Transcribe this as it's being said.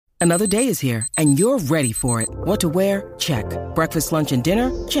Another day is here, and you're ready for it. What to wear? Check. Breakfast, lunch, and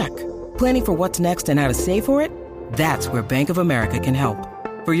dinner? Check. Planning for what's next and how to save for it? That's where Bank of America can help.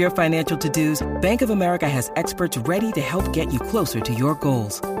 For your financial to-dos, Bank of America has experts ready to help get you closer to your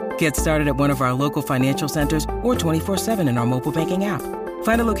goals. Get started at one of our local financial centers or 24/7 in our mobile banking app.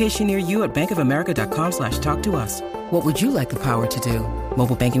 Find a location near you at bankofamerica.com/talktous. What would you like the power to do?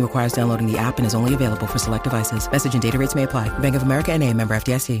 Mobile banking requires downloading the app and is only available for select devices. Message and data rates may apply. Bank of America N.A., member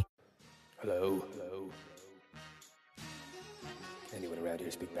FDIC. Hello. Anyone around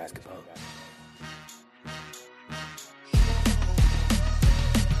here speak basketball?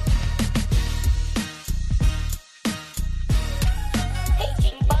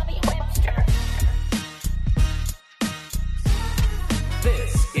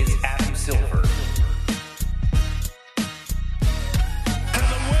 This is Adam Silver.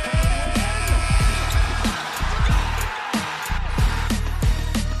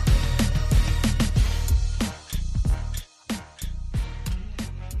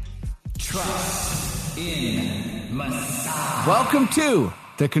 Trust in Messiah. Welcome to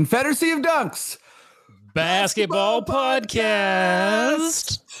the Confederacy of Dunks Basketball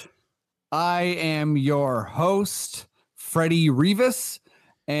Podcast. I am your host, Freddie Rivas.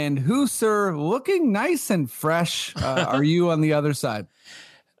 And who, sir, looking nice and fresh are you on the other side?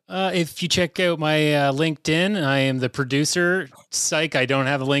 If you check out my LinkedIn, I am the producer. Psych, I don't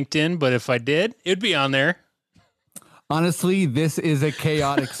have a LinkedIn, but if I did, it'd be on there. Honestly, this is a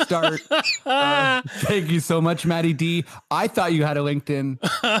chaotic start. Thank you so much, Matty D. I thought you had a LinkedIn.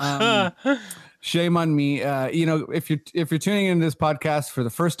 Shame on me. If you're tuning into this podcast for the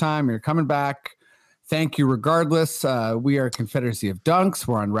first time, you're coming back. Thank you regardless. We are Confederacy of Dunks.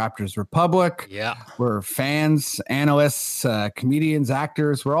 We're on Raptors Republic. Yeah. We're fans, analysts, comedians,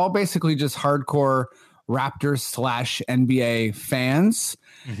 actors. We're all basically just hardcore Raptors / NBA fans.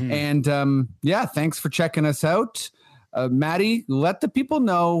 Mm-hmm. And thanks for checking us out. Maddie, let the people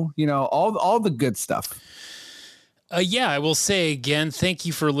know, all the good stuff. I will say again, thank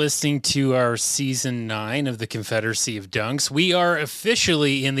you for listening to our season 9 of the Confederacy of Dunks. We are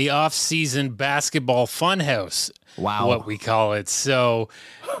officially in the off-season basketball funhouse. Wow. What we call it. So,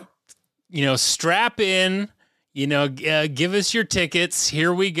 strap in, give us your tickets.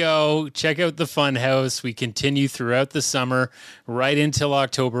 Here we go. Check out the funhouse. We continue throughout the summer, right until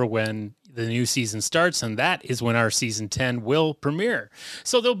October when the new season starts, and that is when our season 10 will premiere.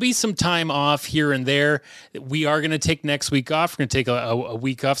 So there'll be some time off here and there. We are going to take next week off. We're going to take a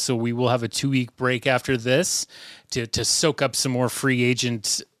week off, so we will have a 2-week break after this to soak up some more free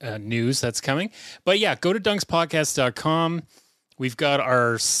agent news that's coming. But yeah, go to dunkspodcast.com. We've got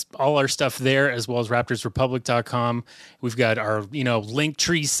all our stuff there, as well as raptorsrepublic.com. We've got our, link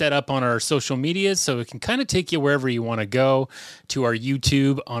tree set up on our social media, so it can kind of take you wherever you want to go, to our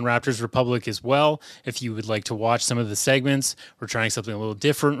YouTube on Raptors Republic as well. If you would like to watch some of the segments, we're trying something a little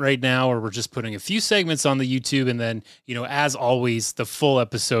different right now, or we're just putting a few segments on the YouTube. And then, as always, the full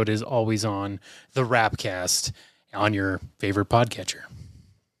episode is always on the Rapcast on your favorite podcatcher.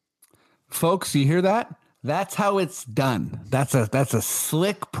 Folks, you hear that? That's how it's done. That's a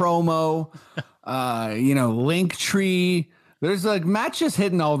slick promo. Link tree. There's Matt's just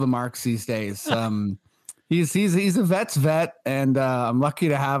hitting all the marks these days. He's a vet's vet, and I'm lucky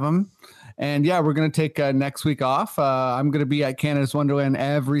to have him. And yeah, we're gonna take next week off. I'm gonna be at Canada's Wonderland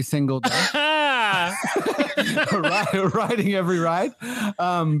every single day, riding every ride.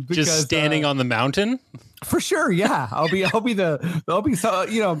 Just standing on the mountain. For sure, yeah. I'll be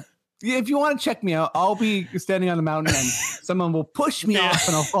if you want to check me out, I'll be standing on the mountain and someone will push me off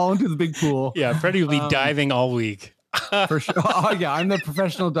and I'll fall into the big pool. Yeah, Freddie will be diving all week. For sure. Oh yeah, I'm the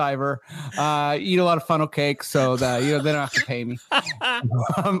professional diver. Eat a lot of funnel cake so that they don't have to pay me.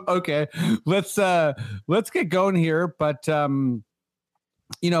 Okay, let's get going here. But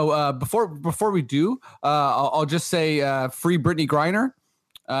before we do, I'll just say free Brittany Griner.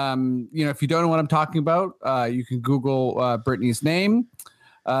 If you don't know what I'm talking about, you can Google Brittany's name.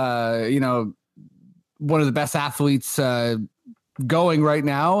 One of the best athletes going right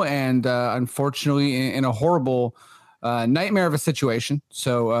now, and unfortunately in a horrible nightmare of a situation.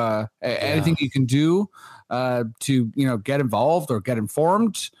 So anything you can do to get involved or get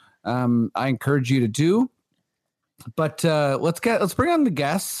informed, I encourage you to do. But let's bring on the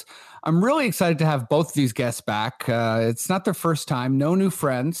guests. I'm really excited to have both of these guests back. It's not their first time. No new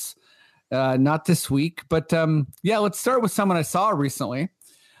friends, not this week. But let's start with someone I saw recently.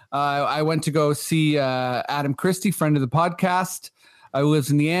 I went to go see Adam Christie, friend of the podcast, who lives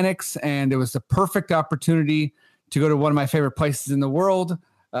in the Annex, and it was the perfect opportunity to go to one of my favorite places in the world,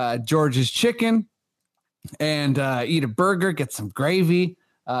 George's Chicken, and eat a burger, get some gravy,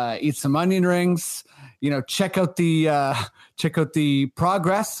 eat some onion rings, check out the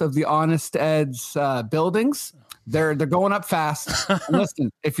progress of the Honest Ed's buildings. They're going up fast. And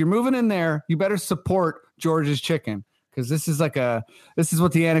listen, if you're moving in there, you better support George's Chicken, because this is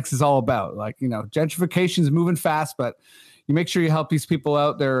what the Annex is all about. Gentrification is moving fast, but you make sure you help these people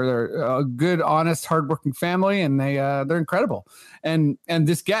out. They're a good, honest, hardworking family, and they're incredible. And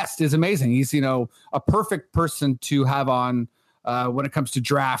this guest is amazing. He's a perfect person to have on when it comes to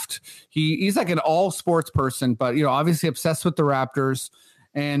draft. He's like an all sports person, but obviously obsessed with the Raptors.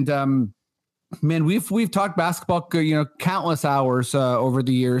 And man, we've talked basketball, countless hours over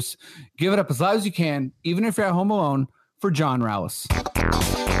the years. Give it up as loud as you can, even if you're at home alone, for John Rallis.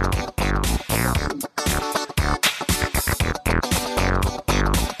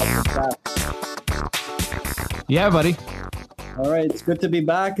 Yeah, buddy. All right, it's good to be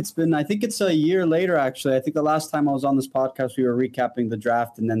back. I think it's a year later, actually. I think the last time I was on this podcast, we were recapping the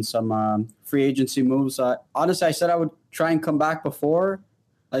draft and then some free agency moves. Honestly, I said I would try and come back before.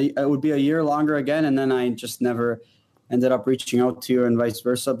 It would be a year longer again, and then I just never ended up reaching out to you and vice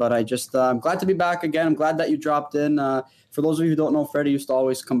versa. But I'm glad to be back again. I'm glad that you dropped in. For those of you who don't know, Freddie used to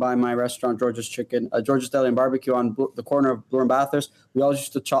always come by my restaurant, George's Deli and Barbecue on the corner of Bloor and Bathurst. We always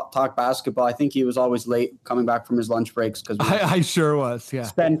used to talk basketball. I think he was always late coming back from his lunch breaks because I sure was. Yeah,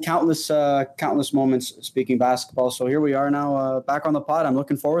 spend countless moments speaking basketball. So here we are now, back on the pod. I'm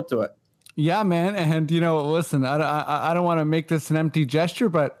looking forward to it. Yeah, man. And, listen, I don't want to make this an empty gesture,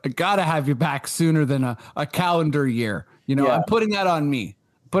 but I got to have you back sooner than a calendar year. I'm putting that on me.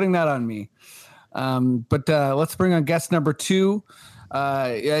 But let's bring on guest number 2.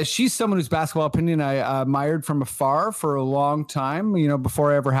 She's someone whose basketball opinion I admired from afar for a long time,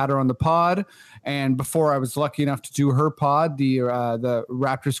 before I ever had her on the pod. And before I was lucky enough to do her pod, the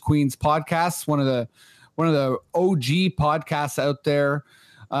Raptors Queens podcast, one of the OG podcasts out there.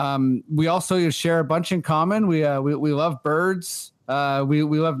 We also share a bunch in common. We love birds. We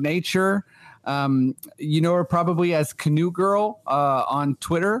love nature. Her probably as Canoe Girl on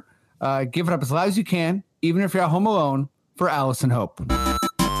Twitter. Give it up as loud as you can, even if you're at home alone, for Allison Hope.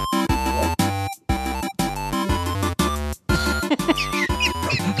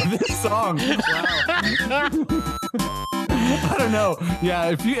 This song. Wow. I don't know.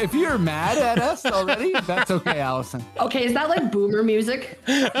 Yeah, if you're mad at us already, that's okay, Allison. Okay, is that like boomer music?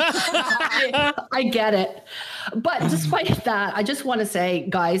 I get it. But despite that, I just want to say,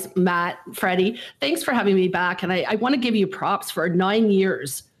 guys, Matt, Freddie, thanks for having me back. And I want to give you props for 9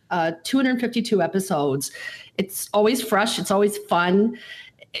 years, 252 episodes. It's always fresh. It's always fun.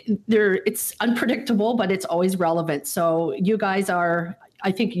 It's unpredictable, but it's always relevant. So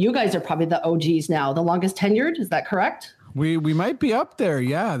I think you guys are probably the OGs now, the longest tenured. Is that correct? We might be up there.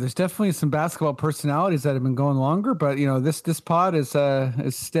 Yeah, there's definitely some basketball personalities that have been going longer, but this pod is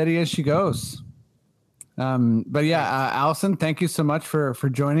as steady as she goes. But yeah, Allison, thank you so much for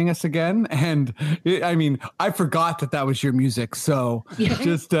joining us again. And I forgot that was your music. So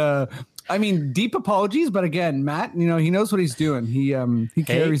just, deep apologies. But again, Matt, he knows what he's doing. He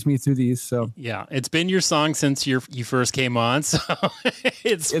carries me through these. So yeah, it's been your song since you first came on. So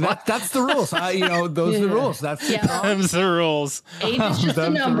it's that's the rules. Those are the rules. That's the rules. Age is just a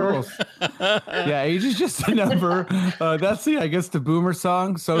number. Yeah, age is just a number. That's the boomer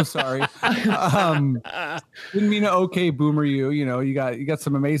song. So sorry. Didn't mean to boomer you. You got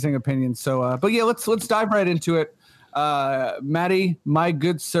some amazing opinions. So but yeah, let's dive right into it. Maddie, my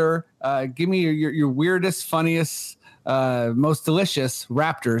good sir, give me your weirdest, funniest, most delicious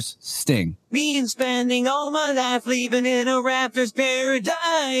Raptors sting. Me and spending all my life living in a Raptors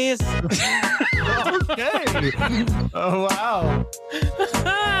paradise. Okay. Oh wow.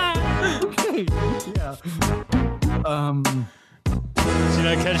 Okay. Yeah. Did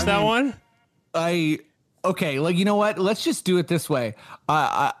I catch that one? Okay. Like, you know what? Let's just do it this way.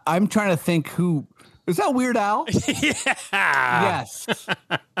 I'm trying to think who. Is that Weird Al? Yeah. Yes.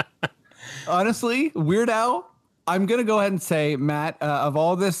 Honestly, Weird Al. I'm gonna go ahead and say, Matt, of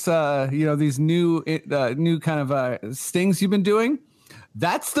all this, these new kind of stings you've been doing,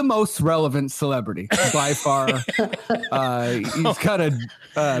 that's the most relevant celebrity by far. He's got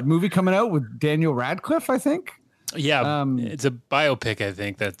a movie coming out with Daniel Radcliffe, I think. Yeah, it's a biopic. I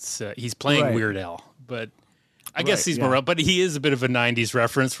think that's he's playing Weird Al, but I guess he's more. But he is a bit of a '90s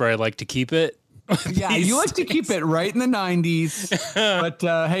reference where I like to keep it. Yeah, you like to keep it right in the 90s, but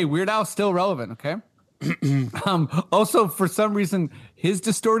hey, Weird Al's still relevant, okay? Also, for some reason, his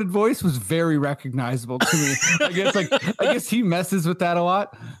distorted voice was very recognizable to me. I guess he messes with that a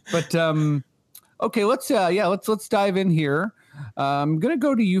lot. But okay, let's dive in here. I'm gonna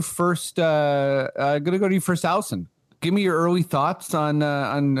go to you first. Allison. give me your early thoughts on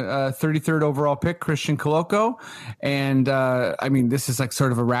 33rd overall pick, Christian Koloko. And I mean, this is like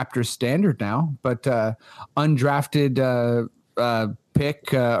sort of a Raptors standard now, but undrafted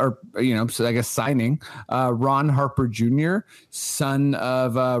pick or, you know, so I guess signing Ron Harper Jr., son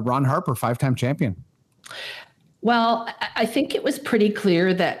of Ron Harper, 5-time champion. Well, I think it was pretty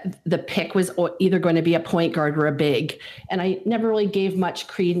clear that the pick was either going to be a point guard or a big. And I never really gave much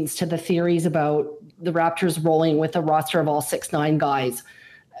credence to the theories about the Raptors rolling with a roster of all 6'9" guys,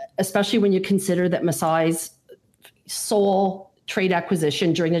 especially when you consider that Masai's sole trade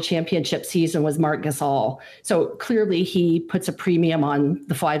acquisition during the championship season was Marc Gasol. So clearly he puts a premium on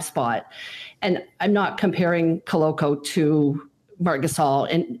the 5 spot. And I'm not comparing Koloko to Marc Gasol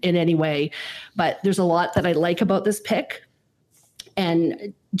in any way, but there's a lot that I like about this pick.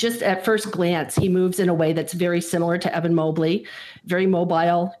 And just at first glance, he moves in a way that's very similar to Evan Mobley, very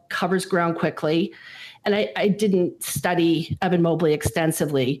mobile, covers ground quickly. And I didn't study Evan Mobley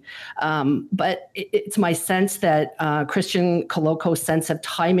extensively, but it's my sense that Christian Koloko's sense of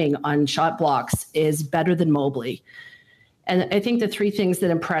timing on shot blocks is better than Mobley. And I think the 3 things that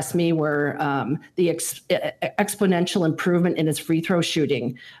impressed me were the exponential improvement in his free throw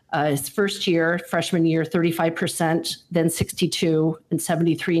shooting. His first year, freshman year, 35%, then 62 and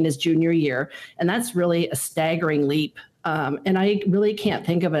 73 in his junior year. And that's really a staggering leap. And I really can't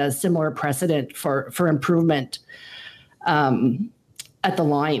think of a similar precedent for improvement at the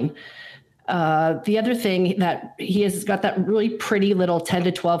line. The other thing that he has got that really pretty little 10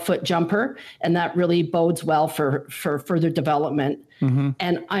 to 12 foot jumper, and that really bodes well for further development. Mm-hmm.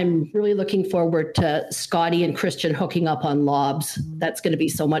 And I'm really looking forward to Scotty and Christian hooking up on lobs. That's going to be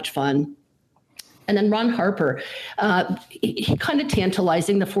so much fun. And then Ron Harper, he kind of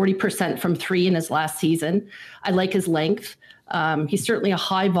tantalizing, the 40% from 3 in his last season. I like his length. He's certainly a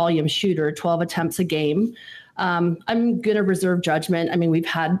high volume shooter, 12 attempts a game. I'm going to reserve judgment. I mean, we've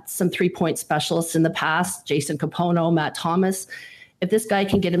had some 3-point specialists in the past, Jason Capono, Matt Thomas. If this guy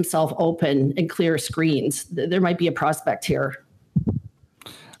can get himself open and clear screens, there might be a prospect here.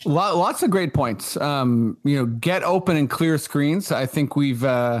 Lots of great points. Get open and clear screens. I think we've,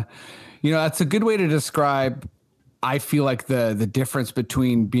 that's a good way to describe, I feel like the difference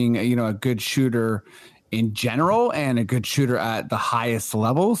between being, a good shooter in general and a good shooter at the highest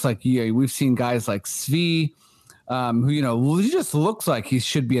levels. Like, we've seen guys like Svi, who just looks like he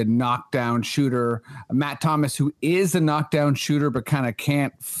should be a knockdown shooter. Matt Thomas, who is a knockdown shooter, but kind of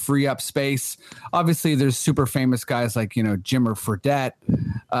can't free up space. Obviously, there's super famous guys like, Jimmer Fredette,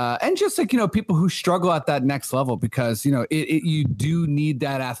 and just like, people who struggle at that next level because, you do need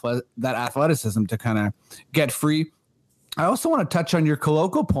that athleticism to kind of get free. I also want to touch on your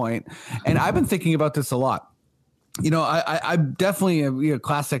Koloko point, and I've been thinking about this a lot. I'm definitely a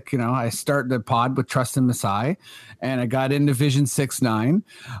classic, I start the pod with Trustin Masai, and I got into Vision 6'9",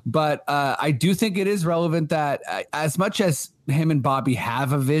 but I do think it is relevant that as much as him and Bobby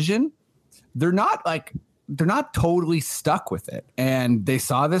have a vision, they're not totally stuck with it. And they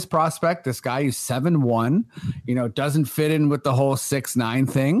saw this prospect, this guy who's 7'1", doesn't fit in with the whole 6'9"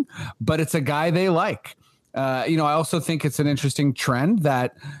 thing, but it's a guy they like. I also think it's an interesting trend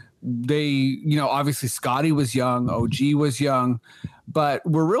that they, obviously Scotty was young, OG was young, but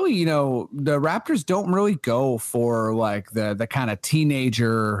we're really, the Raptors don't really go for like the kind of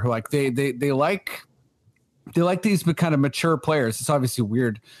teenager, like they like these kind of mature players. It's obviously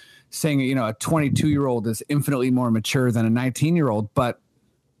weird saying, a 22-year-old is infinitely more mature than a 19-year-old, but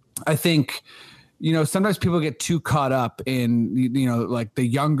I think, sometimes people get too caught up in, like the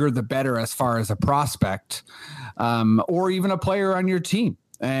younger, the better as far as a prospect, or even a player on your team.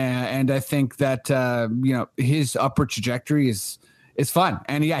 And I think that, his upward trajectory is fun.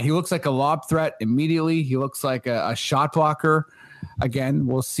 And yeah, he looks like a lob threat immediately. He looks like a shot blocker. Again,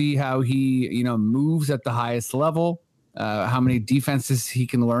 we'll see how he, moves at the highest level, how many defenses he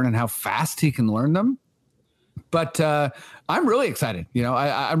can learn and how fast he can learn them. But I'm really excited.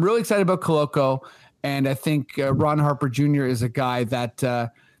 I'm really excited about Koloko. And I think Ron Harper Jr. is a guy that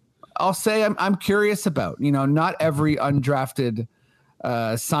I'll say I'm curious about. Not every undrafted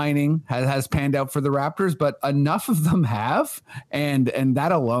signing has panned out for the Raptors, but enough of them have, and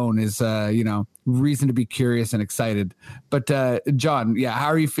that alone is reason to be curious and excited. But John, how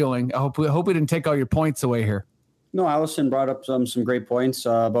are you feeling? I hope we didn't take all your points away here. No, Allison brought up some great points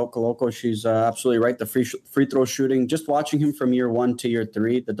about Koloko. She's absolutely right. The free throw shooting, just watching him from year 1 to year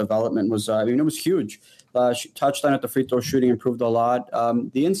 3, the development was it was huge. She touchdown at the free throw shooting improved a lot.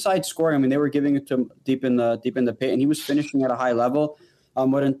 The inside scoring, they were giving it to him deep in the paint, and he was finishing at a high level.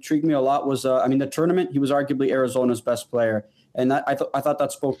 What intrigued me a lot was, the tournament, he was arguably Arizona's best player. And I thought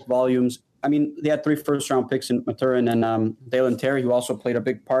that spoke volumes. I mean, they had 3 first-round picks in Mathurin and Dalen Terry, who also played a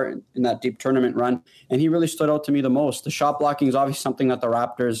big part in that deep tournament run. And he really stood out to me the most. The shot blocking is obviously something that the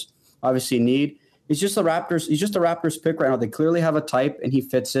Raptors obviously need. He's just a Raptors pick right now. They clearly have a type, and he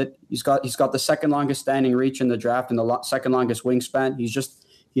fits it. He's got the second longest standing reach in the draft and the second longest wingspan.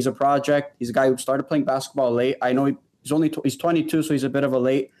 He's a project. He's a guy who started playing basketball late. I know he's 22, so he's a bit of a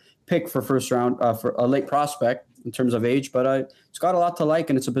late pick for first round, for a late prospect in terms of age, but it's got a lot to like,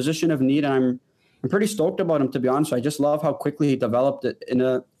 and it's a position of need, and I'm pretty stoked about him, to be honest. I just love how quickly he developed it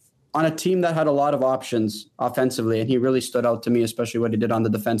on a team that had a lot of options offensively, and he really stood out to me, especially what he did on the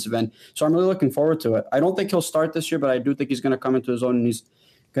defensive end. So I'm really looking forward to it. I don't think he'll start this year, but I do think he's going to come into his own, and he's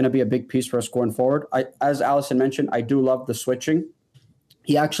going to be a big piece for us going forward. As Allison mentioned, I do love the switching.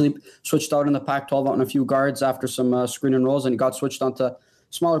 He actually switched out in the Pac-12 out in a few guards after some screen and rolls, and he got switched onto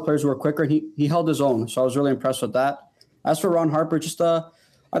smaller players who were quicker, and he held his own. So I was really impressed with that. As for Ron Harper,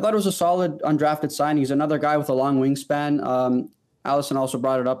 I thought it was a solid undrafted signing. He's another guy with a long wingspan. Allison also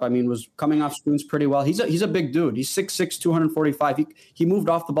brought it up. I mean, was coming off screens pretty well. He's a big dude. He's 6'6", 245. He moved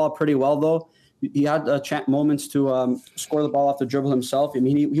off the ball pretty well, though. He had moments to score the ball off the dribble himself. I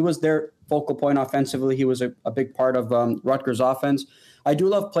mean, he was their focal point offensively. He was a big part of Rutgers' offense. I do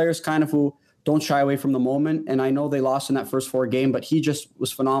love players kind of who don't shy away from the moment. And I know they lost in that first 4 game, but he just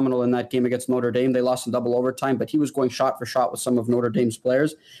was phenomenal in that game against Notre Dame. They lost in double overtime, but he was going shot for shot with some of Notre Dame's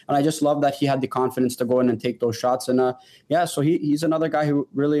players. And I just love that he had the confidence to go in and take those shots. And so he's another guy who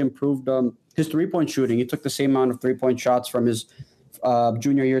really improved his 3-point shooting. He took the same amount of 3-point shots from his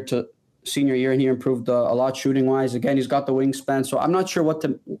junior year to senior year, and he improved a lot shooting wise. Again, he's got the wingspan. So I'm not sure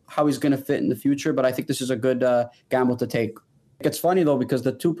how he's going to fit in the future, but I think this is a good gamble to take. It's funny, though, because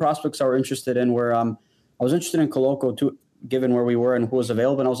the 2 prospects I were interested in were I was interested in Koloko, too, given where we were and who was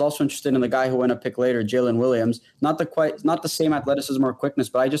available. And I was also interested in the guy who went a pick later, Jalen Williams. Not the same athleticism or quickness,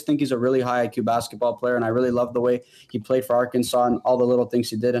 but I just think he's a really high IQ basketball player, and I really love the way he played for Arkansas and all the little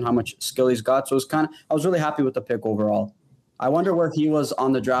things he did and how much skill he's got. So I was really happy with the pick overall. I wonder where he was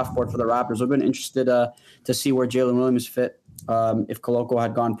on the draft board for the Raptors. I've been interested to see where Jalen Williams fit if Koloko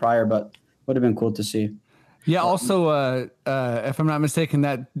had gone prior, but would have been cool to see. Yeah. Also, if I'm not mistaken,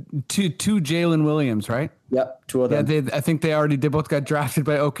 that two Jalen Williams, right? Yep, 2 of them. Yeah, I think they both got drafted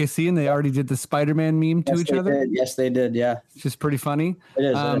by OKC, and they already did the Spider-Man meme to each other. Yes, they did. Yeah, which is pretty funny. It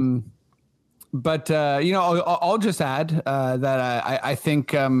is. But I'll just add that I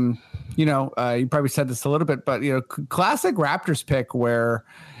think you probably said this a little bit, but classic Raptors pick where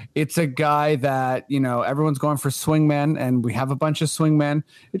it's a guy that, everyone's going for swingmen, and we have a bunch of swingmen.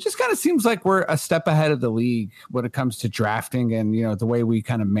 It just kind of seems like we're a step ahead of the league when it comes to drafting and, the way we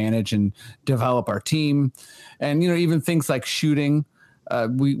kind of manage and develop our team. And, even things like shooting.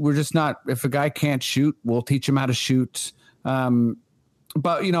 We're just not, if a guy can't shoot, we'll teach him how to shoot.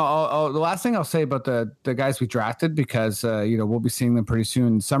 But, the last thing I'll say about the guys we drafted, because, we'll be seeing them pretty soon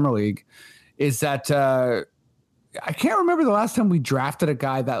in Summer League, is that I can't remember the last time we drafted a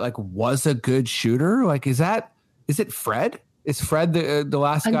guy that was a good shooter. Is it Fred? Is Fred the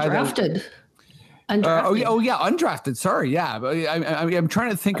last guy? Undrafted. Undrafted. Sorry. Yeah. I'm trying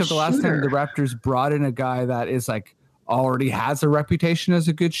to think of the last time the Raptors brought in a guy that is already has a reputation as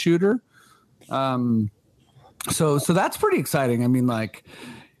a good shooter. So that's pretty exciting. I mean, the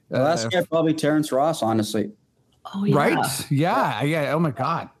last guy probably Terrence Ross, honestly. Oh, yeah. Right. Yeah. Oh my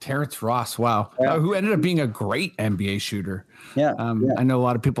God. Terrence Ross. Wow. Yeah. Who ended up being a great NBA shooter. Yeah. I know a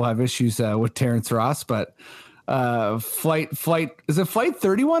lot of people have issues with Terrence Ross, but flight, is it flight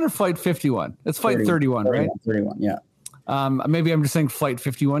 31 or flight 51? It's flight 31, right? 31. Yeah. Maybe I'm just saying flight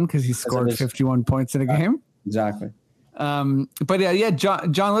 51 because he scored 51 points in a game. Exactly. But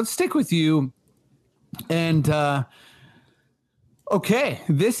John, let's stick with you. And, okay,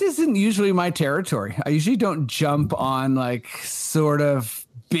 this isn't usually my territory. I usually don't jump on sort of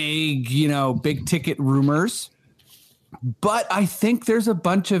big ticket rumors. But I think there's a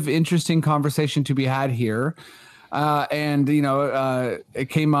bunch of interesting conversation to be had here. It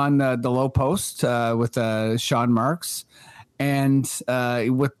came on the Low Post with Sean Marks. And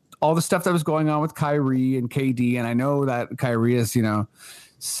with all the stuff that was going on with Kyrie and KD, and I know that Kyrie is,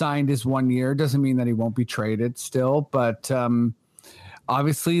 signed his 1 year. Doesn't mean that he won't be traded still. But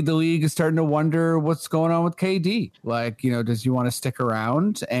obviously, the league is starting to wonder what's going on with KD. Does he want to stick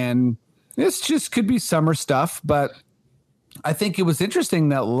around? And this just could be summer stuff. But I think it was interesting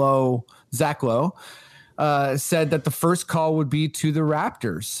that Zach Lowe, said that the first call would be to the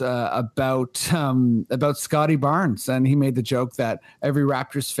Raptors about Scotty Barnes. And he made the joke that every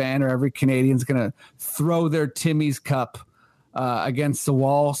Raptors fan or every Canadian is going to throw their Timmy's cup against the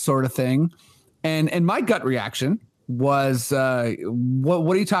wall sort of thing. And my gut reaction was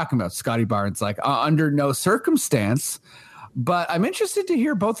what are you talking about, Scotty Barnes? Like under no circumstance. But I'm interested to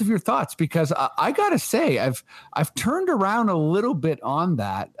hear both of your thoughts, because I gotta say I've turned around a little bit on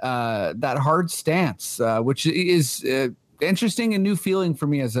that hard stance, which is interesting and new feeling for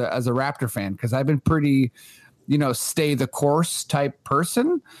me as a Raptor fan, because I've been pretty, stay the course type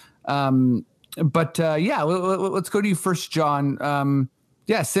person. But let's go to you first, John.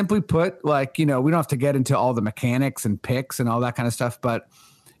 Simply put, like, we don't have to get into all the mechanics and picks and all that kind of stuff, but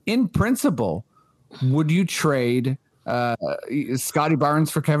in principle, would you trade Scotty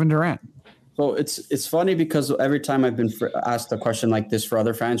Barnes for Kevin Durant? So it's funny, because every time I've been asked a question like this for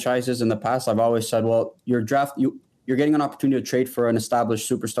other franchises in the past, I've always said, well, you're getting an opportunity to trade for an established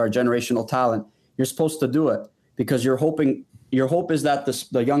superstar, generational talent. You're supposed to do it because your hope is that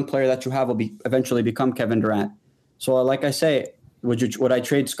the young player that you have will eventually become Kevin Durant. So like I say, would I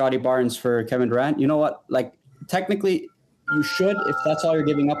trade Scotty Barnes for Kevin Durant? You know what? Like, technically you should, if that's all you're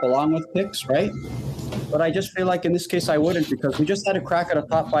giving up along with picks, right? But I just feel like in this case I wouldn't, because we just had a crack at a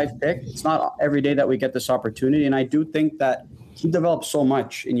top 5 pick. It's not every day that we get this opportunity. And I do think that he developed so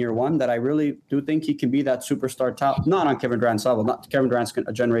much in year one that I really do think he can be that superstar talent, not on Kevin Durant's level. Not Kevin Durant's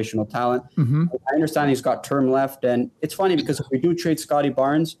a generational talent. Mm-hmm. I understand he's got term left. And it's funny because if we do trade Scotty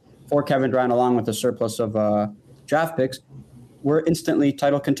Barnes for Kevin Durant along with a surplus of draft picks, we're instantly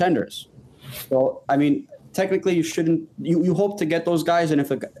title contenders. So, I mean, technically you shouldn't, you hope to get those guys. And if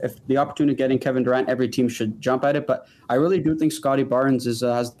the opportunity of getting Kevin Durant, every team should jump at it. But I really do think Scotty Barnes has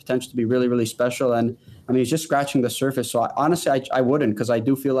the potential to be really, really special. And I mean, he's just scratching the surface. So honestly, I wouldn't, because I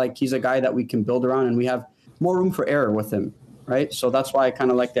do feel like he's a guy that we can build around and we have more room for error with him. Right. So that's why I kind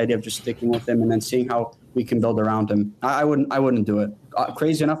of like the idea of just sticking with him and then seeing how we can build around him. I wouldn't do it.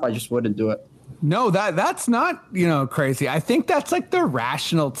 Crazy enough, I just wouldn't do it. No, that's not, crazy. I think that's like the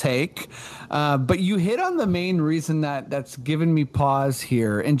rational take. But you hit on the main reason that's given me pause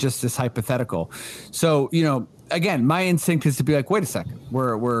here in just this hypothetical. So, again, my instinct is to be like, wait a second,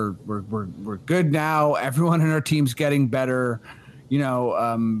 we're good now. Everyone in our team's getting better.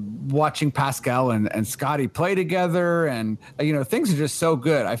 Watching Pascal and Scotty play together, and things are just so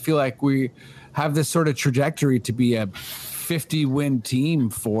good. I feel like we have this sort of trajectory to be a 50-win team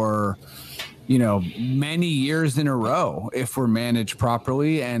for many years in a row if we're managed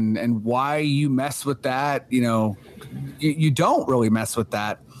properly. And why you mess with that, you don't really mess with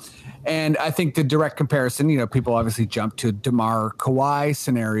that. And I think the direct comparison, people obviously jump to DeMar Kawhi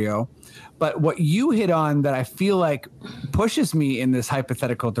scenario, but what you hit on that I feel like pushes me in this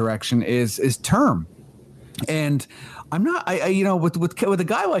hypothetical direction is term. And I'm not, with a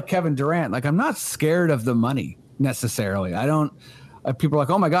guy like Kevin Durant, like, I'm not scared of the money necessarily. I don't. People are like,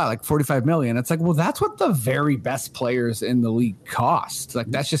 oh my God, like $45 million. It's like, well, that's what the very best players in the league cost.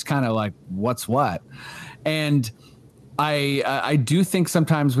 Like, that's just kind of like what's what. And I do think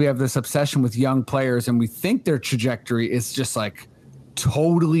sometimes we have this obsession with young players and we think their trajectory is just like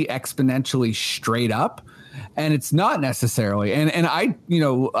totally exponentially straight up. And it's not necessarily. And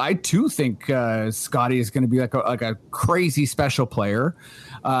I too think Scotty is going to be like a crazy special player.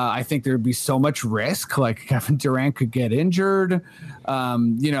 I think there'd be so much risk, like Kevin Durant could get injured.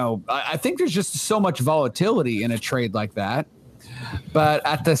 I think there's just so much volatility in a trade like that. But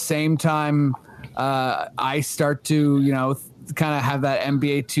at the same time, I start to, kind of have that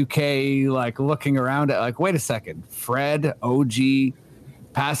NBA 2K, like looking around at like, wait a second, Fred, OG,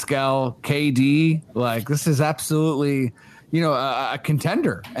 Pascal, KD, like this is absolutely, a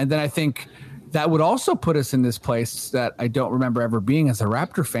contender. And then I think that would also put us in this place that I don't remember ever being as a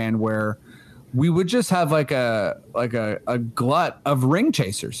Raptor fan, where we would just have like a glut of ring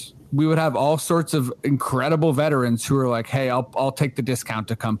chasers. We would have all sorts of incredible veterans who are like, hey, I'll take the discount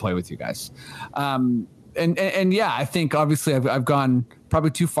to come play with you guys. And yeah, I think obviously I've gone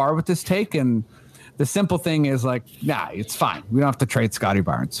probably too far with this take, and the simple thing is like, nah, it's fine. We don't have to trade Scotty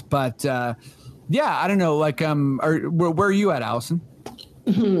Barnes. But yeah, I don't know. Like, where are you at, Allison?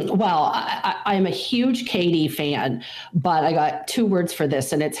 Well, I'm a huge KD fan, but I got 2 words for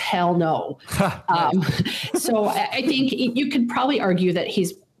this, and it's hell no. So I think you could probably argue that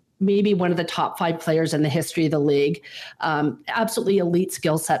he's maybe one of the top 5 players in the history of the league. Absolutely elite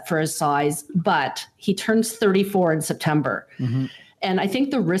skill set for his size, but he turns 34 in September. Mm-hmm. And I think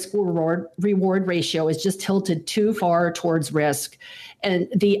the risk-reward ratio is just tilted too far towards risk. And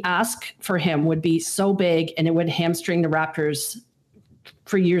the ask for him would be so big, and it would hamstring the Raptors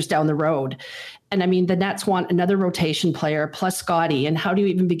for years down the road. And I mean, the Nets want another rotation player plus Scotty. And how do you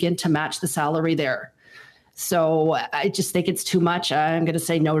even begin to match the salary there? So I just think it's too much. I'm going to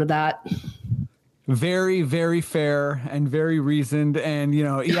say no to that. Very, very fair and very reasoned. And,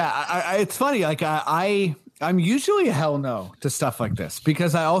 yeah, it's funny. Like I'm usually a hell no to stuff like this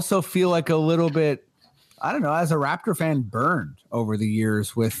because I also feel like a little bit, I don't know, as a Raptor fan, burned over the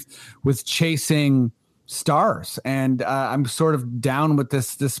years with chasing stars, and I'm sort of down with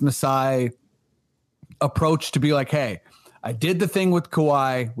this Masai approach to be like, hey, I did the thing with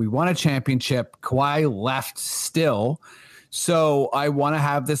Kawhi. We won a championship. Kawhi left still, so I want to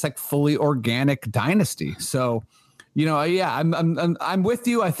have this like fully organic dynasty. So, yeah, I'm with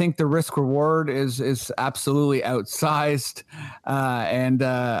you. I think the risk reward is absolutely outsized, and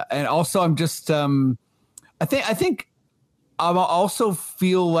also I'm just I think I also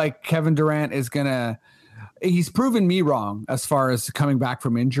feel like Kevin Durant is gonna. He's proven me wrong as far as coming back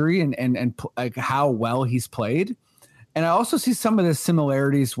from injury and like how well he's played. And I also see some of the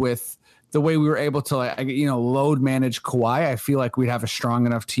similarities with the way we were able to load manage Kawhi. I feel like we'd have a strong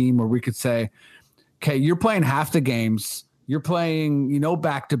enough team where we could say, okay, you're playing half the games. You're playing,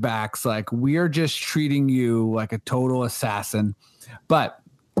 back-to-backs. Like we're just treating you like a total assassin. But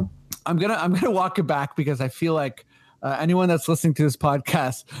I'm gonna walk it back because I feel like anyone that's listening to this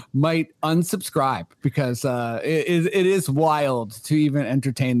podcast might unsubscribe because it is wild to even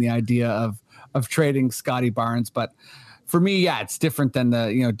entertain the idea of trading Scotty Barnes. But for me, yeah, it's different than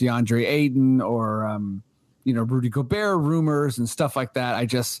the DeAndre Ayton or Rudy Gobert rumors and stuff like that. I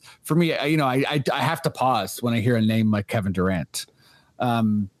just, for me, I have to pause when I hear a name like Kevin Durant.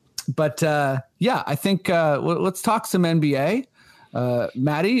 But I think let's talk some NBA.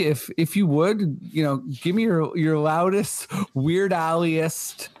 Maddie, if you would, give me your loudest, Weird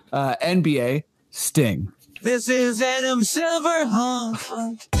Al-iest NBA sting. This is Adam Silver.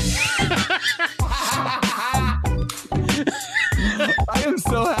 I am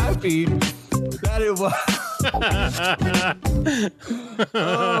so happy that it was.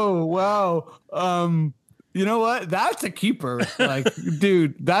 Oh wow. You know what? That's a keeper. Like,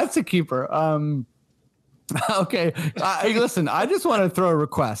 dude, that's a keeper. Okay. Listen, I just want to throw a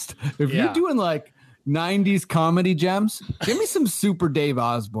request. If you're doing like 90s comedy gems, give me some Super Dave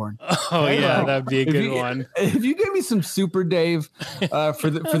Osborne. Oh yeah, that'd be a good one. If you give me some Super Dave for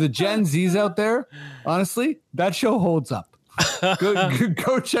the Gen Zs out there, honestly, that show holds up.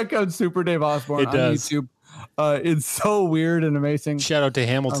 Go check out Super Dave Osborne on YouTube. It's so weird and amazing. Shout out to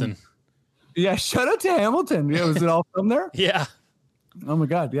Hamilton. Shout out to Hamilton. Yeah, was it all filmed there? Yeah. Oh my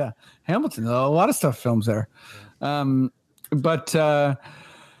God, yeah. Hamilton, a lot of stuff films there. But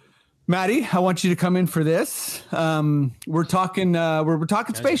Maddie, I want you to come in for this. We're talking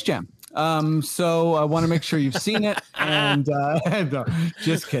Space Jam. So I want to make sure you've seen it. And no,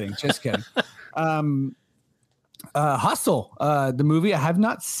 just kidding. Hustle, the movie. I have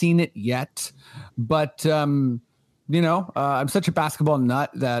not seen it yet, but I'm such a basketball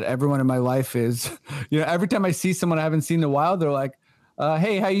nut that everyone in my life is, every time I see someone I haven't seen in a while, they're like,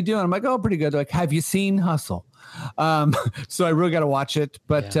 hey, how you doing? I'm like, oh, pretty good. They're like, have you seen Hustle? So I really got to watch it,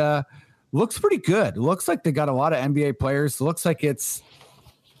 but looks pretty good. Looks like they got a lot of NBA players. Looks like it's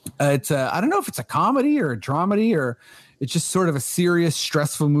I don't know if it's a comedy or a dramedy or it's just sort of a serious,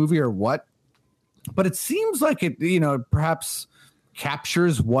 stressful movie or what, but it seems like it, perhaps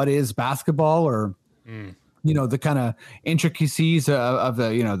captures what is basketball or, the kind of intricacies of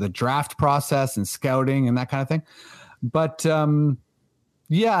the, the draft process and scouting and that kind of thing. But,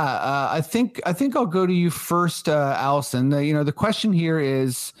 I think I'll go to you first, Allison. The question here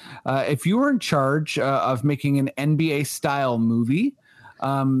is, if you were in charge of making an NBA style movie,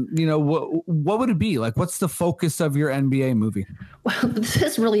 what would it be? Like, what's the focus of your NBA movie? Well, this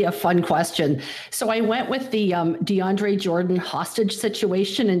is really a fun question. So I went with the DeAndre Jordan hostage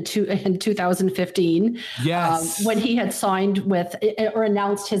situation in 2015. Yes. When he had signed with or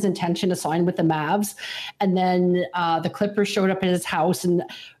announced his intention to sign with the Mavs. And then the Clippers showed up at his house and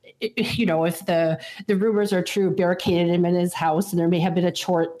if the rumors are true, barricaded him in his house, and there may have been a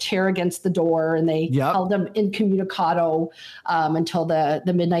chair against the door, and they held him incommunicado until the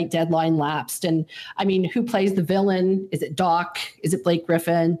midnight deadline lapsed. And I mean, who plays the villain? Is it Doc? Is it Blake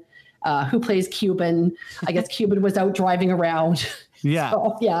Griffin? Who plays Cuban? I guess Cuban was out driving around. Yeah,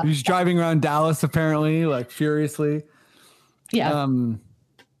 so, yeah. He's driving around Dallas apparently, like furiously. Yeah.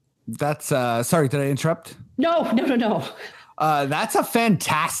 That's sorry, did I interrupt? No. That's a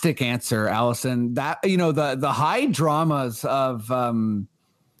fantastic answer, Allison. That the high dramas of the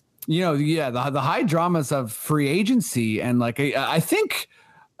high dramas of free agency and like I think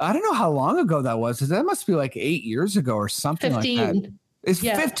I don't know how long ago that was. That must be like 8 years ago or something 15. like that. It's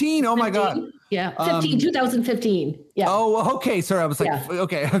 15. Oh 15. My God. Yeah. 2015. Yeah. Oh, okay. Sorry. I was like,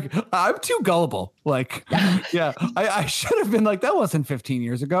 okay. I'm too gullible. Like, I should have been like, that wasn't 15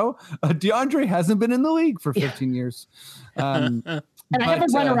 years ago. DeAndre hasn't been in the league for 15 years. And I have a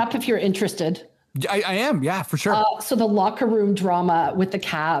runner up if you're interested. I am. Yeah, for sure. So the locker room drama with the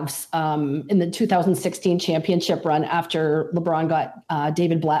Cavs in the 2016 championship run after LeBron got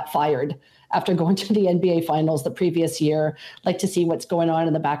David Blatt fired after going to the NBA Finals the previous year. Like to see what's going on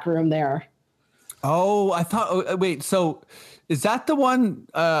in the back room there. Oh, I thought. Wait, so is that the one?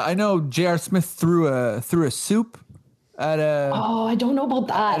 I know J.R. Smith threw a soup at a. Oh, I don't know about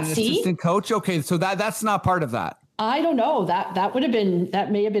that. An See, assistant coach. Okay, so that's not part of that. I don't know. That would have been,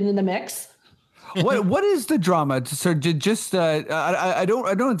 that may have been in the mix. What is the drama? So just I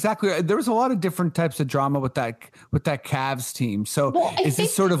don't exactly. There was a lot of different types of drama with that Cavs team. So is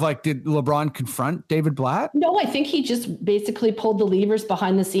this sort of like, did LeBron confront David Blatt? No, I think he just basically pulled the levers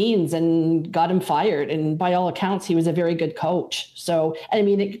behind the scenes and got him fired. And by all accounts, he was a very good coach. So, I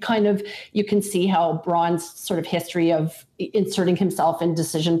mean, it kind of, you can see how Bron's sort of history of inserting himself in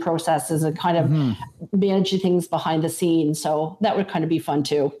decision processes and kind of managing things behind the scenes. So that would kind of be fun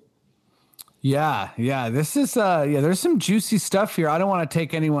too. Yeah. This is there's some juicy stuff here. I don't want to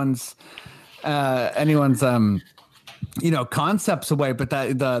take anyone's concepts away, but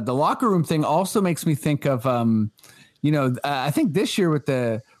that the locker room thing also makes me think of I think this year with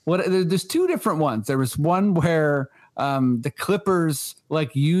there's two different ones. There was one where the Clippers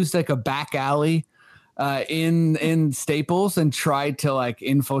like used like a back alley in Staples and tried to like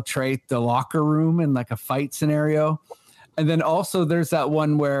infiltrate the locker room in like a fight scenario. And then also there's that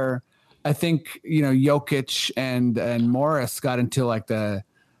one where I think, Jokic and Morris got into like the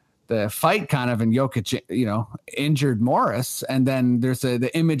fight kind of, and Jokic, injured Morris. And then there's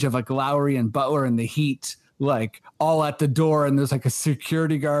the image of like Lowry and Butler and the Heat, like all at the door. And there's like a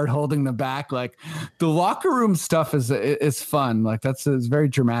security guard holding the back. Like the locker room stuff is fun. Like it's very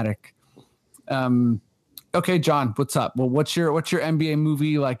dramatic. Okay, John, what's up? Well, what's your NBA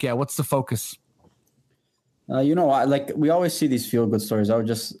movie? Like, yeah, what's the focus? Like we always see these feel good stories. I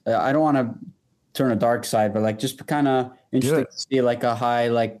don't want to turn a dark side, but like just kind of interesting to see like a high,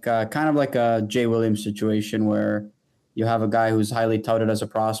 like kind of like a Jay Williams situation where you have a guy who's highly touted as a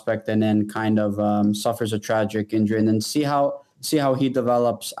prospect and then kind of suffers a tragic injury, and then see how he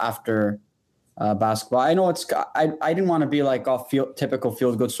develops after basketball. I know I didn't want to be like a typical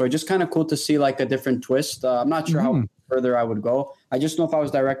feel good story. Just kind of cool to see like a different twist. I'm not sure how further I would go. I just know if I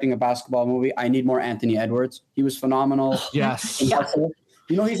was directing a basketball movie, I need more Anthony Edwards. He was phenomenal. Yes.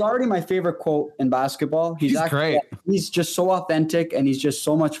 He's already my favorite quote in basketball. He's actually great. He's just so authentic and he's just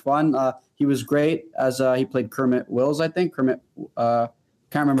so much fun. He was great as he played Kermit Wills, I think. Can't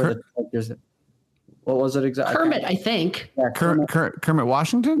remember the characters. What was it exactly? Kermit, I think. Yeah, Kermit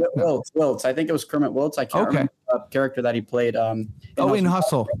Washington? Wiltz. I think it was Kermit Wiltz. I can't remember the character that he played. In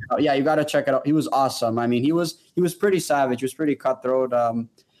Hustle. Yeah, you got to check it out. He was awesome. I mean, he was pretty savage. He was pretty cutthroat. But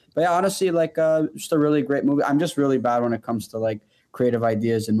yeah, honestly, like just a really great movie. I'm just really bad when it comes to like creative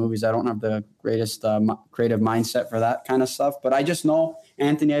ideas in movies. I don't have the greatest creative mindset for that kind of stuff. But I just know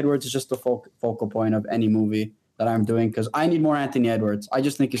Anthony Edwards is just the focal point of any movie that I'm doing because I need more Anthony Edwards. I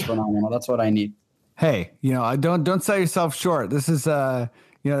just think he's phenomenal. That's what I need. Hey, don't sell yourself short. This is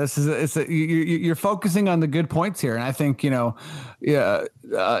you're focusing on the good points here. And I think, in a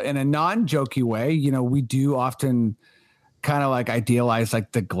non-jokey way, we do often kind of like idealize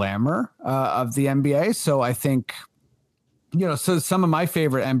like the glamour of the NBA. So I think, so some of my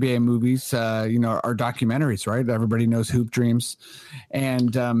favorite NBA movies, are documentaries, right? Everybody knows Hoop Dreams.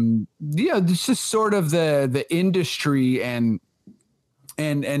 And, it's just sort of the industry and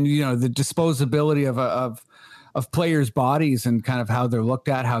the disposability of players' bodies and kind of how they're looked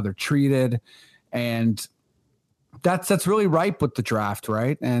at, how they're treated. And that's really ripe with the draft,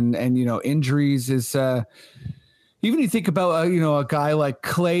 right? And injuries is even you think about a guy like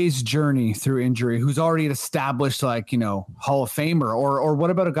Clay's journey through injury, who's already an established Hall of Famer, or what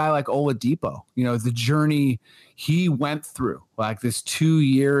about a guy like Oladipo? The journey he went through, like this 2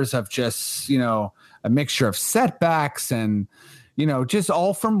 years of just a mixture of setbacks and just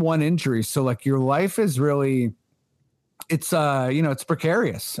all from one injury. So like your life is really, it's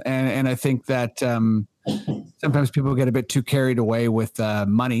precarious. And I think that sometimes people get a bit too carried away with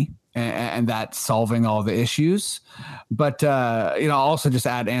money and that solving all the issues. But, also just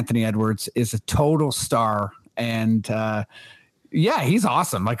add Anthony Edwards is a total star. And he's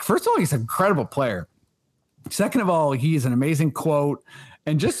awesome. Like, first of all, he's an incredible player. Second of all, he's an amazing quote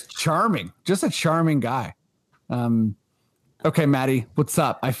and just charming, just a charming guy. Okay, Maddie, what's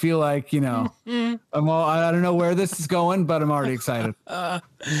up? I feel like, I don't know where this is going, but I'm already excited.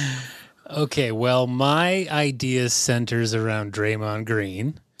 Okay, well, my idea centers around Draymond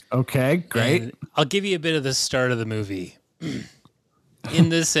Green. Okay, great. And I'll give you a bit of the start of the movie. In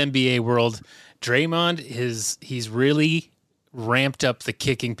this NBA world, Draymond he's really ramped up the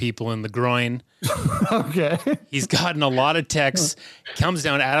kicking people in the groin Okay. He's gotten a lot of texts. Comes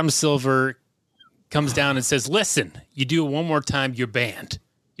down, Adam Silver comes down and says, listen, you do it one more time, you're banned.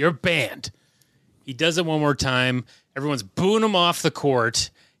 You're banned. He does it one more time. Everyone's booing him off the court.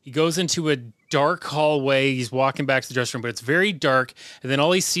 He goes into a dark hallway. He's walking back to the dressing room, but it's very dark. And then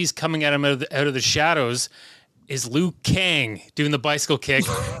all he sees coming at him out of the shadows is Liu Kang doing the bicycle kick,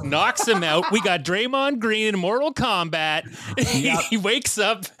 knocks him out. We got Draymond Green in Mortal Kombat. Yep. He wakes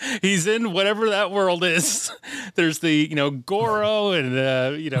up. He's in whatever that world is. There's the, Goro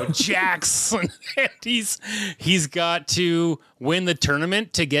and, Jax. And he's got to win the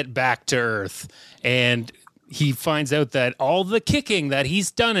tournament to get back to Earth. And he finds out that all the kicking that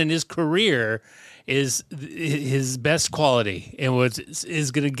he's done in his career is his best quality and what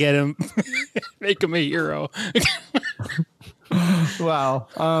is going to get him, make him a hero. Wow.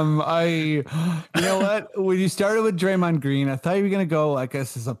 You know what? When you started with Draymond Green, I thought you were going to go like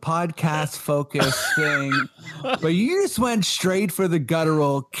this is a podcast focused thing, but you just went straight for the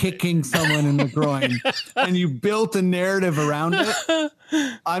guttural kicking someone in the groin and you built a narrative around it.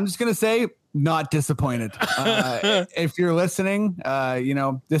 I'm just going to say, not disappointed. If you're listening,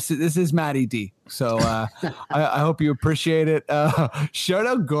 this is Matty D. So I hope you appreciate it. Shout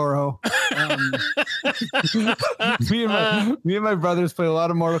out Goro. Me and my brothers played a lot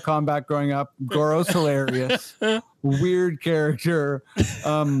of Mortal Kombat growing up. Goro's hilarious. Weird character.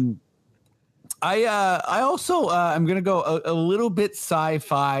 I also I'm gonna go a little bit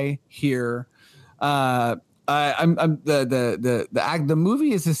sci-fi here. I'm the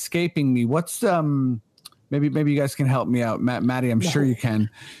movie is escaping me. What's maybe you guys can help me out, Maddie. I'm sure you can.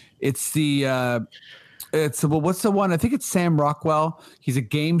 It's what's the one? I think it's Sam Rockwell. He's a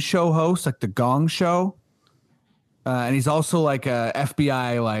game show host, like the Gong Show, and he's also like a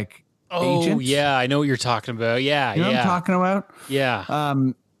FBI agent. Oh yeah, I know what you're talking about. Yeah, you know what I'm talking about. Yeah.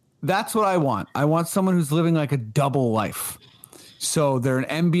 That's what I want. I want someone who's living like a double life. So they're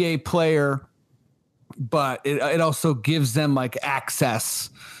an NBA player, but it also gives them like access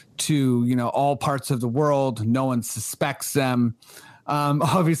to, all parts of the world. No one suspects them.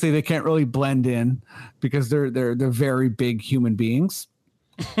 Obviously they can't really blend in because they're very big human beings,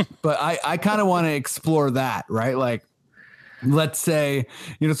 but I kind of want to explore that, right? Like, let's say,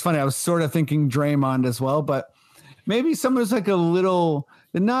 it's funny. I was sort of thinking Draymond as well, but maybe someone who's like a little,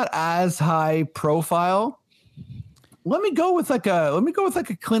 not as high profile. Let me go with like a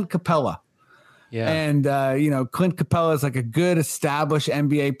Clint Capella. Yeah. And, Clint Capella is like a good established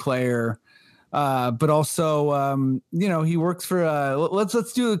NBA player. But also, he works for,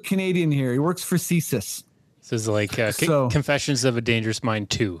 let's do a Canadian here. He works for CSIS. This is like Confessions of a Dangerous Mind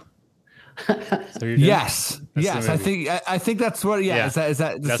 2. Yes. I think that's what, is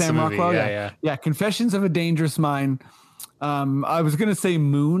that the Sam Rockwell? Yeah. Confessions of a Dangerous Mind. I was gonna say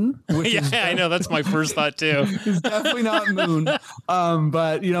Moon. Which I know that's my first thought too. It's definitely not Moon.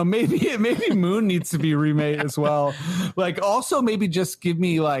 But maybe Moon needs to be remade as well. Like, also maybe just give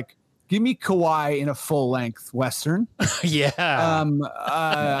me Kawhi in a full length Western. Yeah. I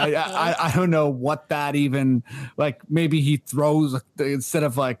don't know what that even Maybe he throws instead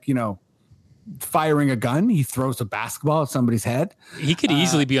of firing a gun, he throws a basketball at somebody's head. He could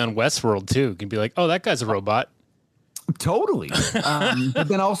easily be on Westworld too. He can be like, oh, that guy's a robot. Totally. But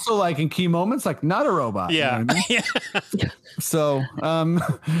then also in key moments, not a robot. Yeah. You know what I mean? So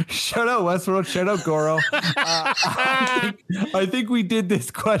shout out Westworld, shout out Goro. I think we did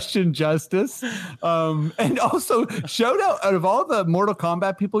this question justice. And also shout out of all the Mortal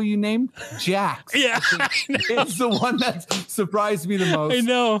Kombat people you named, Jax. Yeah. It's the one that surprised me the most. I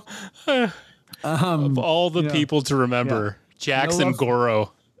know. Of all the people to remember, Jax and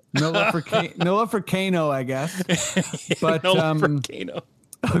Goro. No love for Kano, I guess. But no love for Kano.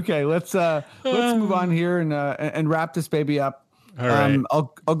 Okay, let's move on here and wrap this baby up. All right.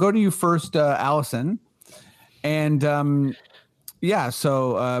 I'll go to you first, Allison. And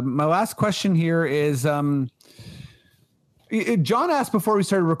so my last question here is John asked before we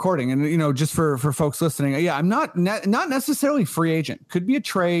started recording, and just for folks listening, I'm not necessarily free agent. Could be a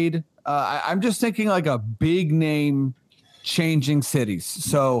trade. I'm just thinking like a big name changing cities.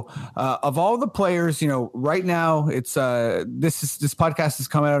 So of all the players, right now it's this podcast is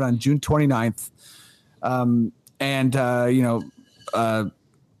coming out on June 29th.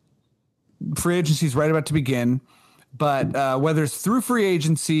 Free agency is right about to begin, but whether it's through free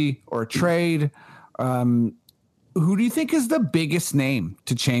agency or a trade, who do you think is the biggest name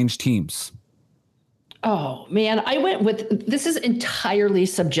to change teams? Oh man, I went with, this is entirely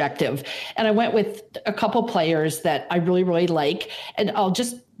subjective, and I went with a couple players that I really, really like, and I'll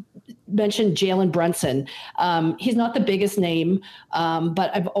just mentioned Jalen Brunson. He's not the biggest name,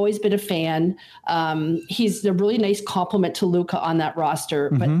 but I've always been a fan. He's a really nice complement to Luka on that roster.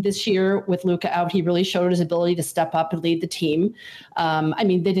 But this year with Luka out, he really showed his ability to step up and lead the team. I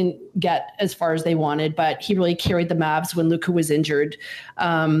mean, they didn't get as far as they wanted, but he really carried the Mavs when Luka was injured.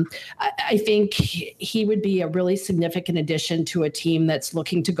 I think he would be a really significant addition to a team that's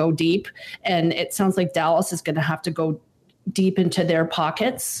looking to go deep. And it sounds like Dallas is going to have to go deep into their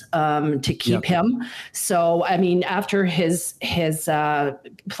pockets to keep him. So, I mean, after his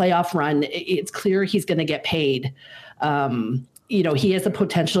playoff run, it's clear he's going to get paid. He has the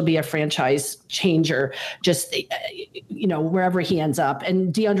potential to be a franchise changer, just, wherever he ends up.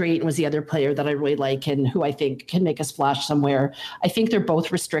 And DeAndre Ayton was the other player that I really like and who I think can make a splash somewhere. I think they're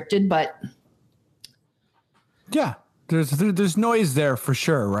both restricted, but. Yeah. There's noise there for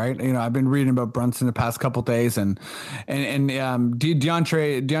sure, right? I've been reading about Brunson the past couple of days, and DeAndre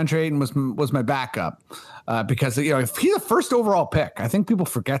Ayton was my backup because if he's a first overall pick, I think people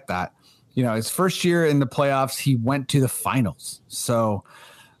forget that. His first year in the playoffs, he went to the finals, so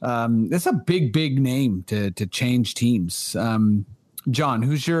it's a big name to change teams. John,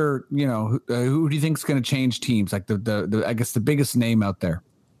 who's your who do you think is going to change teams? Like the I guess the biggest name out there.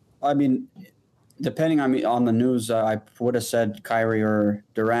 I mean, depending on the news, I would have said Kyrie or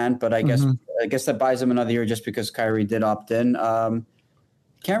Durant, but I guess that buys him another year just because Kyrie did opt in.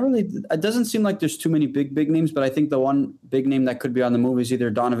 It doesn't seem like there's too many big names, but I think the one big name that could be on the move is either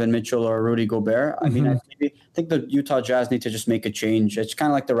Donovan Mitchell or Rudy Gobert. I mean, I think the Utah Jazz need to just make a change. It's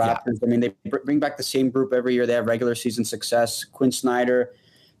kind of like the Raptors. Yeah. I mean, they bring back the same group every year. They have regular season success. Quinn Snyder,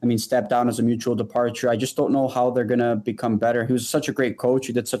 stepped down as a mutual departure. I just don't know how they're going to become better. He was such a great coach.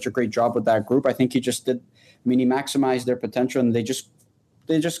 He did such a great job with that group. I think he maximized their potential, and they just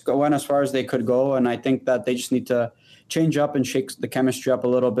went as far as they could go. And I think that they just need to change up and shake the chemistry up a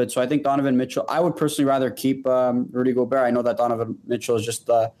little bit. So I think Donovan Mitchell, I would personally rather keep Rudy Gobert. I know that Donovan Mitchell is just,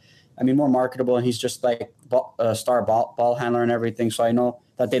 more marketable, and he's just like a star ball handler and everything. So I know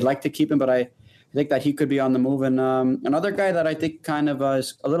that they'd like to keep him, but I think that he could be on the move. And another guy that I think kind of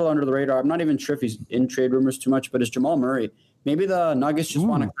is a little under the radar, I'm not even sure if he's in trade rumors too much, but is Jamal Murray. Maybe the Nuggets just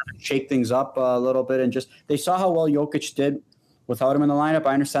want to kind of shake things up a little bit and they saw how well Jokic did without him in the lineup.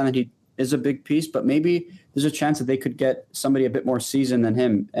 I understand that he is a big piece, but maybe there's a chance that they could get somebody a bit more seasoned than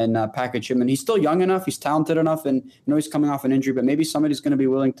him and package him. And he's still young enough, he's talented enough, and he's coming off an injury, but maybe somebody's going to be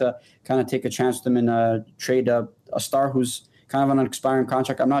willing to kind of take a chance with him and trade a star who's kind of on an expiring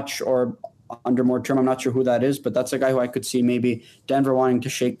contract. I'm not sure, under more term, I'm not sure who that is, but that's a guy who I could see maybe Denver wanting to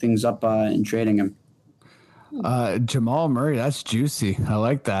shake things up in trading him. Jamal Murray, that's juicy. I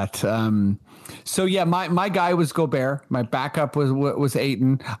like that. So yeah, my guy was Gobert. My backup was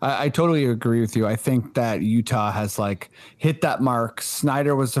Ayton. I totally agree with you. I think that Utah has hit that mark.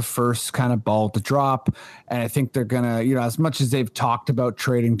 Snyder was the first kind of ball to drop, and I think they're gonna, as much as they've talked about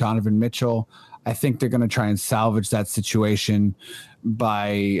trading Donovan Mitchell, I think they're gonna try and salvage that situation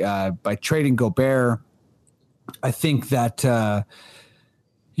by trading Gobert. I think that.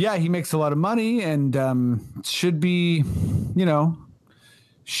 Yeah, he makes a lot of money and should be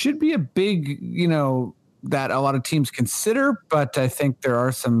a big, that a lot of teams consider, but I think there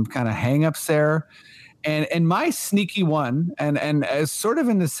are some kind of hangups there. And my sneaky one, and as sort of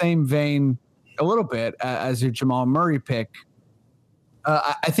in the same vein a little bit as your Jamal Murray pick,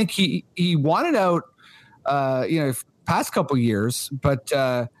 I think he wanted out, past couple years, but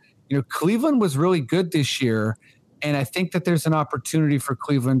Cleveland was really good this year. And I think that there's an opportunity for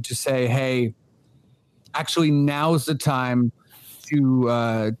Cleveland to say, hey, actually now's the time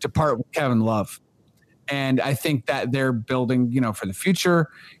to part with Kevin Love. And I think that they're building, for the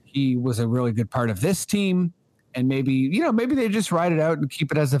future. He was a really good part of this team. And maybe they just ride it out and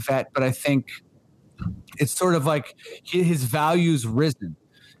keep it as a vet. But I think it's sort of like his value's risen.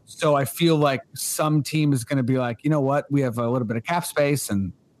 So I feel like some team is going to be like, you know what, we have a little bit of cap space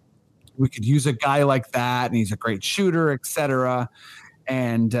and we could use a guy like that, and he's a great shooter, et cetera.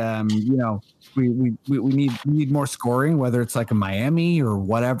 And we need more scoring, whether it's like a Miami or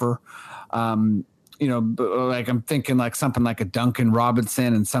whatever. I'm thinking something like a Duncan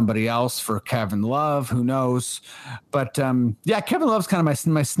Robinson and somebody else for Kevin Love. Who knows? But Kevin Love's kind of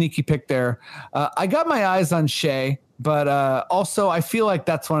my sneaky pick there. I got my eyes on Shea, but also I feel like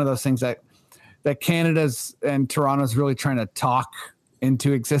that's one of those things that Canada's and Toronto's really trying to talk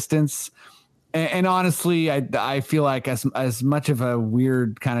into existence. And honestly, I feel like as much of a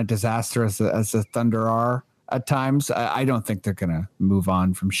weird kind of disaster as the Thunder are at times, I don't think they're going to move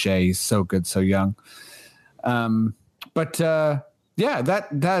on from Shea. He's so good, so young. That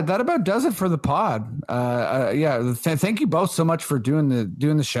about does it for the pod. Thank you both so much for doing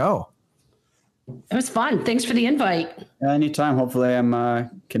the show. It was fun. Thanks for the invite. Anytime. Hopefully I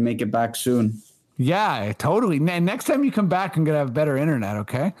can make it back soon. Yeah, totally. Next time you come back, I'm gonna have better internet.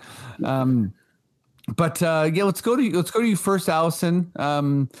 Okay. But let's go to you first, Allison.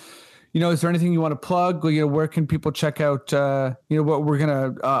 Is there anything you want to plug? Where can people check out? What we're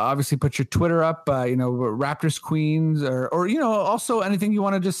gonna obviously put your Twitter up. Raptors Queens, or also anything you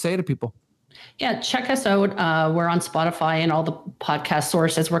want to just say to people. Yeah, check us out. We're on Spotify and all the podcast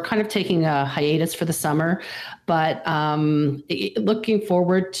sources. We're kind of taking a hiatus for the summer, but looking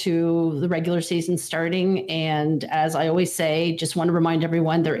forward to the regular season starting. And as I always say, just want to remind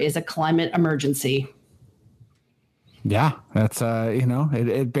everyone there is a climate emergency. Yeah, that's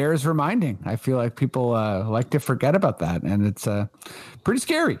it bears reminding. I feel like people like to forget about that, and it's pretty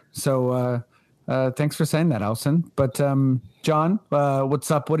scary. So thanks for saying that, Allison. But John,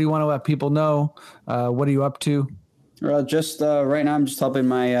 what's up? What do you want to let people know? What are you up to? Just right now, I'm just helping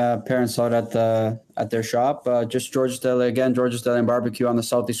my parents out at their shop. Just George's Deli again, George's Deli and Barbecue on the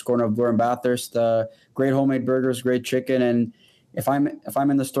southeast corner of Bloor and Bathurst. Great homemade burgers, great chicken, and if I'm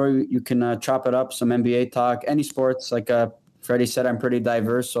in the store, you can chop it up, some NBA talk, any sports. Like Freddie said, I'm pretty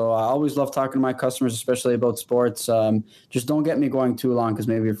diverse, so I always love talking to my customers, especially about sports. Just don't get me going too long because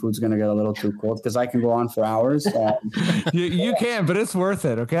maybe your food's going to get a little too cold because I can go on for hours. You can, but it's worth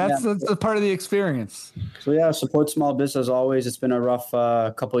it, okay? That's a part of the experience. So, yeah, support small business as always. It's been a rough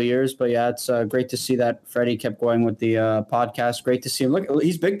couple of years, but, yeah, it's great to see that Freddie kept going with the podcast. Great to see him. Look,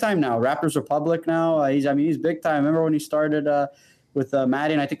 he's big time now. Raptors Republic now. He's big time. Remember when he started with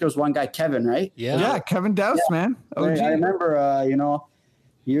Maddie, and I think there was one guy, Kevin, right? Yeah, Kevin Douse, man. OG. I remember,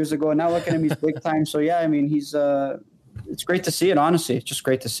 years ago. Now look at him, he's big time. So, yeah, I mean, he's it's great to see it, honestly. It's just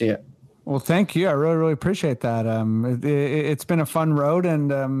great to see it. Well, thank you. I really, really appreciate that. It's been a fun road,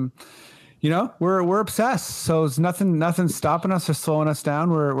 and, we're obsessed. So it's nothing stopping us or slowing us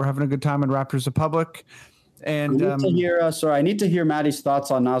down. We're having a good time in Raptors Republic. And I need to hear Maddie's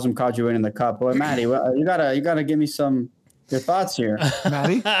thoughts on Nazem Kadri winning the cup. Boy, Maddie, you gotta give me your thoughts here.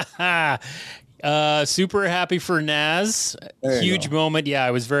 Maddie? Super happy for Naz. Huge moment. Yeah,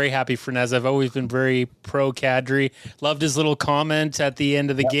 I was very happy for Naz. I've always been very pro Kadri. Loved his little comment at the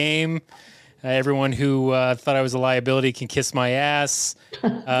end of the game. Everyone who thought I was a liability can kiss my ass.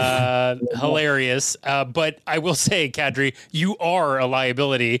 Hilarious. But I will say, Kadri, you are a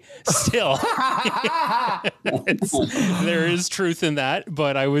liability still. There is truth in that,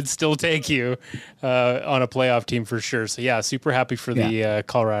 but I would still take you on a playoff team for sure. So, yeah, super happy for the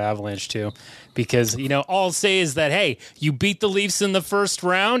Colorado Avalanche, too. Because, all I'll say is that, hey, you beat the Leafs in the first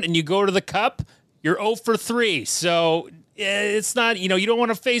round and you go to the Cup, you're 0 for 3. So it's not, you don't want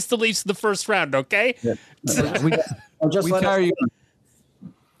to face the Leafs in the first round, okay? Yeah. we tire you.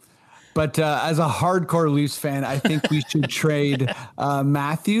 But as a hardcore Leafs fan, I think we should trade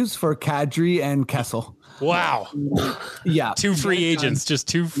Matthews for Kadri and Kessel. Wow. Yeah. 2 free agents. Just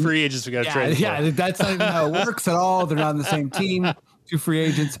 2 free agents we got to trade. Yeah, that's not even how it works at all. They're not on the same team. 2 free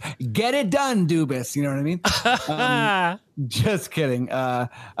agents. Get it done, Dubas. You know what I mean? Just kidding.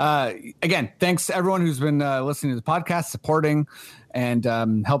 Again, thanks to everyone who's been listening to the podcast, supporting, and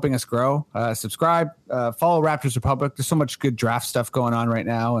helping us grow. Subscribe, follow Raptors Republic. There's so much good draft stuff going on right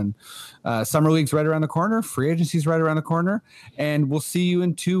now, and summer league's right around the corner. Free agency's right around the corner, and we'll see you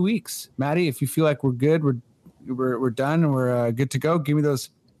in 2 weeks. Maddie, if you feel like we're good, we're done, and we're good to go. Give me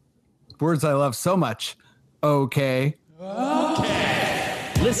those words I love so much. Okay.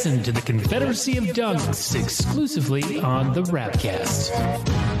 Listen to the Confederacy of Dunks exclusively on the Rapcast.